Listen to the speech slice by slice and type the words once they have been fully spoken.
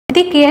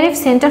The KRF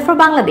Center for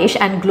Bangladesh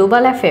and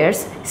Global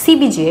Affairs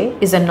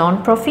 (CBGA) is a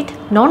non-profit,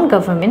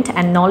 non-government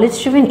and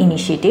knowledge-driven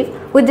initiative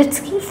with its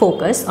key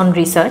focus on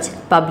research,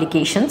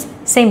 publications,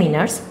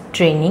 seminars,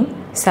 training,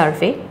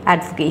 survey,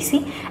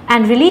 advocacy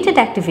and related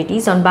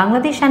activities on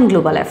Bangladesh and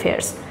global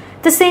affairs.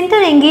 The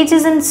center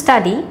engages in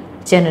study,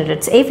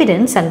 generates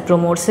evidence and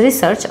promotes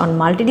research on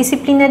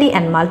multidisciplinary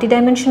and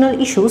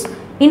multidimensional issues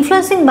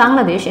influencing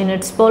Bangladesh in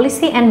its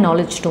policy and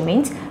knowledge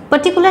domains,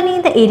 particularly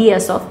in the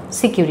areas of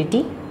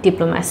security,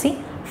 diplomacy,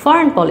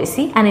 foreign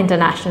policy and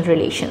international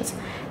relations.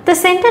 The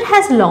center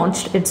has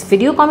launched its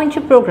video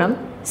commentary program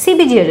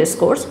CBGA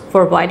Discourse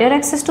for wider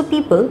access to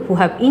people who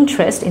have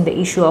interest in the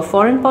issue of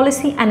foreign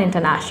policy and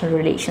international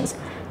relations.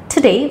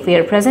 Today, we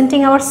are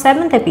presenting our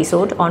 7th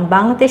episode on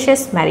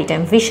Bangladesh's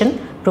maritime vision,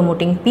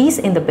 promoting peace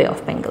in the Bay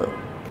of Bengal.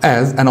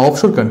 As an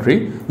offshore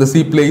country, the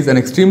sea plays an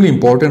extremely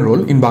important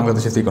role in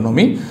Bangladesh's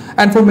economy,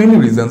 and for many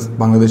reasons,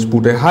 Bangladesh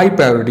put a high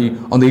priority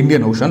on the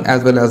Indian Ocean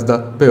as well as the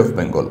Bay of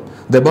Bengal.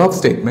 The above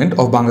statement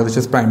of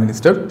Bangladesh's Prime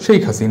Minister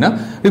Sheikh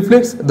Hasina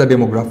reflects the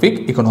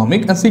demographic,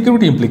 economic and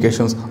security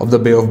implications of the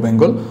Bay of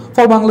Bengal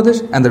for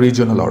Bangladesh and the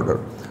regional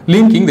order.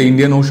 Linking the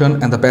Indian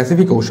Ocean and the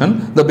Pacific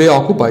Ocean, the Bay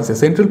occupies a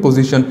central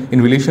position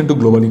in relation to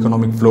global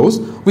economic flows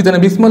with an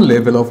abysmal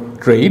level of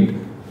trade,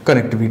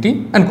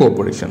 connectivity and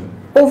cooperation.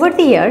 Over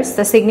the years,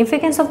 the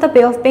significance of the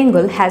Bay of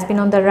Bengal has been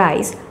on the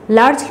rise,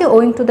 largely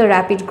owing to the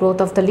rapid growth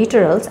of the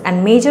littorals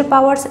and major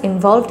powers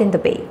involved in the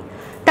bay.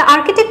 The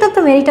architect of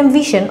the maritime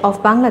vision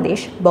of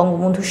Bangladesh,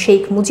 Bangabandhu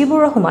Sheikh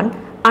Mujibur Rahman,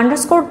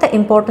 underscored the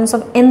importance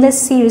of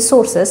endless sea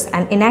resources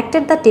and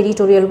enacted the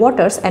Territorial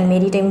Waters and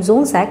Maritime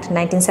Zones Act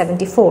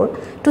 1974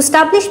 to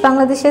establish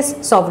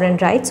Bangladesh's sovereign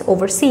rights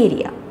over sea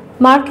area.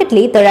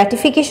 Markedly, the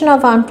ratification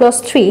of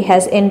UNCLOS 3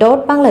 has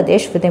endowed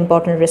Bangladesh with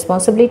important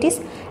responsibilities,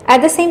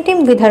 at the same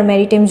time with her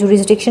maritime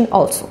jurisdiction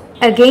also.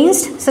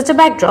 Against such a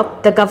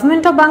backdrop, the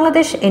government of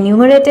Bangladesh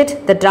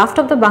enumerated the draft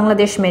of the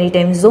Bangladesh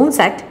Maritime Zones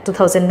Act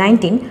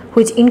 2019,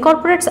 which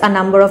incorporates a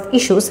number of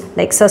issues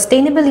like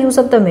sustainable use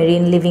of the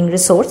marine living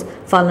resource,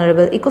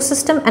 vulnerable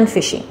ecosystem and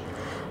fishing.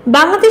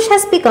 Bangladesh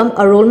has become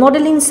a role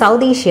model in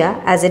South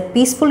Asia as it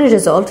peacefully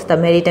resolved the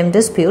maritime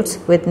disputes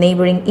with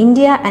neighboring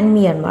India and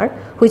Myanmar,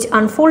 which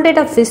unfolded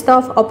a vista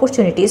of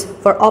opportunities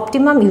for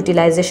optimum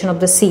utilization of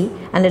the sea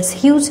and its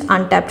huge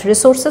untapped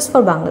resources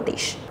for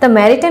Bangladesh. The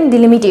maritime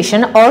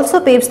delimitation also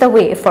paves the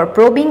way for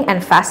probing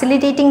and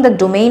facilitating the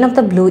domain of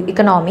the blue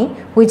economy,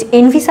 which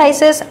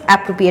emphasizes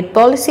appropriate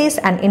policies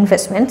and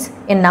investments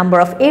in a number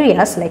of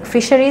areas like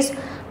fisheries,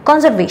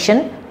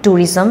 conservation,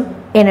 tourism,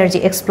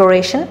 energy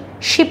exploration,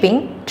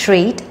 shipping,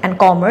 trade and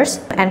commerce,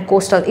 and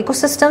coastal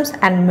ecosystems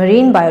and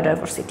marine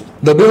biodiversity.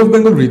 The Bay of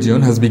Bengal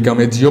region has become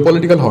a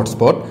geopolitical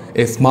hotspot,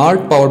 a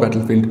smart power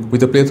battlefield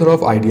with a plethora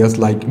of ideas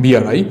like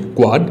BRI,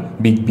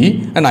 Quad, Big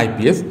B and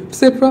IPS,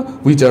 etc.,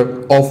 which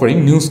are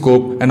offering new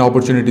scope and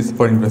opportunities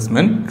for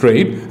investment,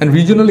 trade and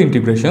regional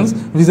integrations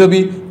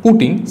vis-a-vis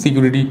putting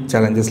security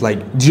challenges like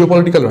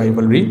geopolitical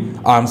rivalry,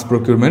 arms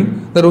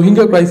procurement, the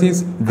Rohingya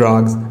crisis,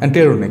 drugs and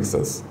terror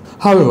nexus.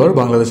 However,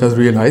 Bangladesh has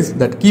realized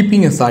that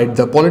keeping aside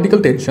the political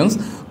tensions,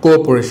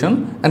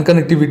 cooperation and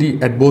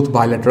connectivity at both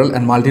bilateral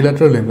and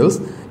multilateral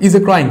levels is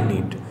a crying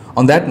need.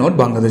 On that note,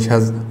 Bangladesh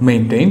has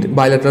maintained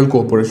bilateral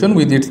cooperation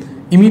with its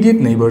immediate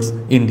neighbors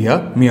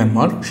India,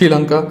 Myanmar, Sri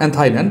Lanka and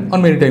Thailand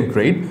on maritime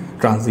trade,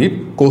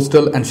 transit,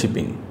 coastal and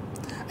shipping.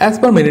 As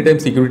per maritime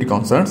security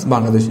concerns,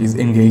 Bangladesh is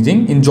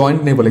engaging in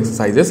joint naval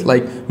exercises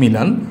like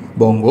Milan,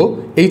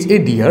 Bongo,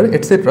 HADR,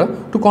 etc.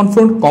 to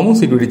confront common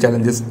security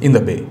challenges in the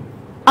Bay.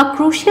 A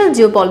crucial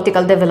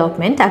geopolitical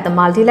development at the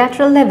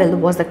multilateral level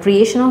was the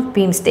creation of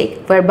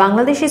BIMSTEC, where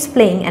Bangladesh is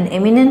playing an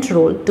eminent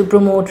role to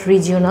promote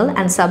regional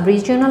and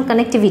sub-regional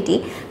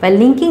connectivity by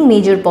linking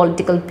major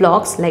political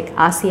blocs like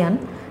ASEAN,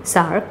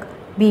 SAARC,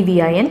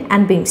 BVIN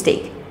and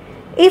BIMSTEC.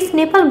 If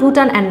Nepal,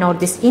 Bhutan and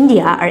Northeast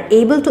India are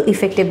able to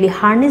effectively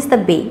harness the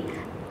Bay,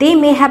 they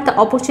may have the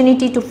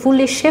opportunity to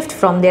fully shift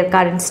from their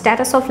current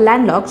status of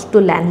landlocked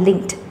to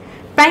land-linked.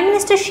 Prime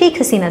Minister Sheikh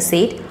Hasina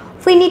said,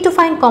 "We need to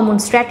find common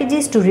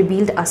strategies to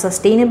rebuild a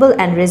sustainable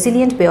and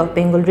resilient Bay of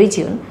Bengal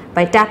region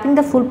by tapping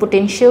the full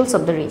potentials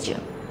of the region."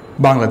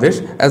 Bangladesh,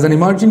 as an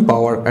emerging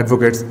power,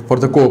 advocates for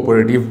the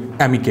cooperative,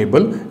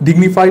 amicable,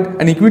 dignified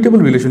and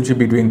equitable relationship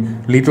between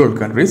littoral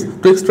countries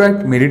to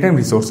extract maritime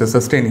resources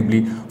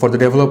sustainably for the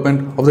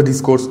development of the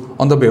discourse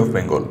on the Bay of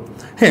Bengal.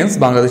 Hence,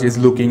 Bangladesh is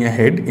looking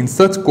ahead in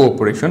such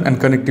cooperation and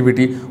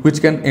connectivity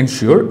which can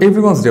ensure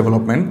everyone's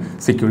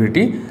development,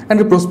 security and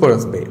a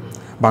prosperous Bay.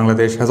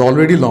 Bangladesh has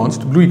already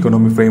launched Blue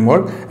Economy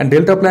Framework and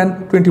Delta Plan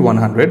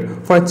 2100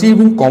 for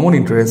achieving common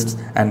interests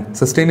and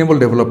sustainable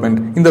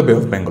development in the Bay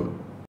of Bengal.